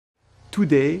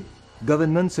Today,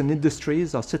 governments and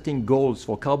industries are setting goals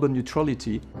for carbon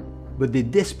neutrality, but they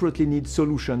desperately need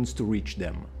solutions to reach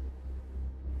them.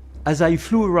 As I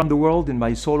flew around the world in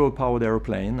my solar-powered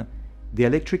airplane, the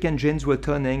electric engines were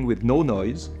turning with no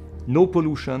noise, no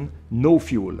pollution, no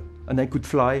fuel, and I could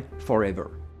fly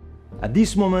forever. At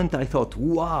this moment I thought,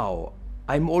 wow,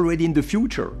 I'm already in the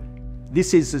future.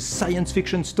 This is a science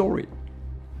fiction story.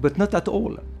 But not at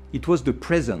all. It was the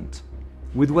present,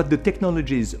 with what the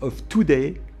technologies of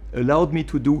today allowed me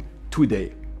to do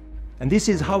today. And this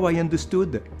is how I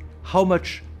understood how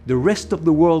much the rest of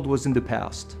the world was in the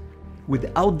past,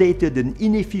 with outdated and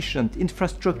inefficient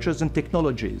infrastructures and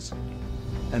technologies.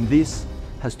 And this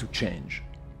has to change.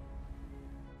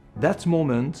 That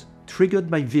moment triggered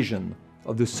my vision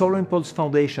of the Solar Impulse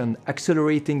Foundation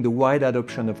accelerating the wide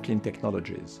adoption of clean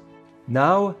technologies.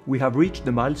 Now we have reached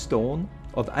the milestone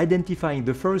of identifying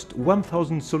the first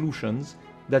 1,000 solutions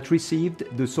that received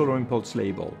the Solar Impulse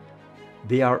label.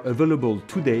 They are available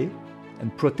today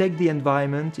and protect the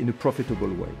environment in a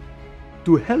profitable way.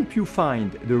 To help you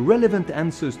find the relevant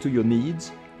answers to your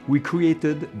needs, we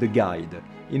created the guide.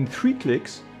 In 3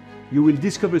 clicks, you will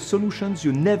discover solutions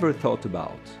you never thought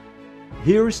about.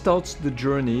 Here starts the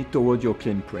journey toward your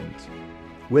clean print.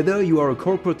 Whether you are a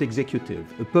corporate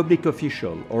executive, a public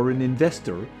official, or an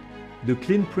investor, the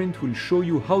clean print will show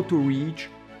you how to reach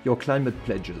your climate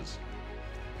pledges.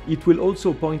 It will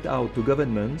also point out to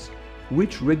governments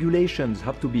which regulations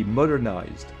have to be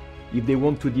modernized if they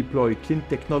want to deploy clean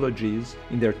technologies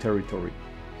in their territory.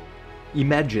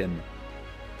 Imagine,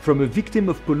 from a victim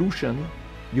of pollution,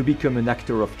 you become an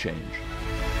actor of change.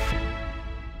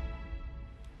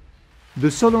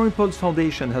 The Solar Impulse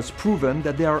Foundation has proven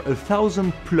that there are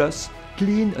 1,000+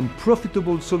 clean and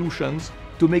profitable solutions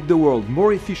to make the world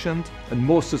more efficient and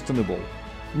more sustainable.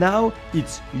 Now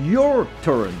it's your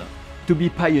turn to be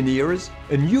pioneers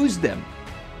and use them.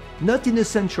 Not in a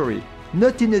century,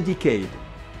 not in a decade,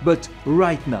 but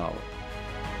right now.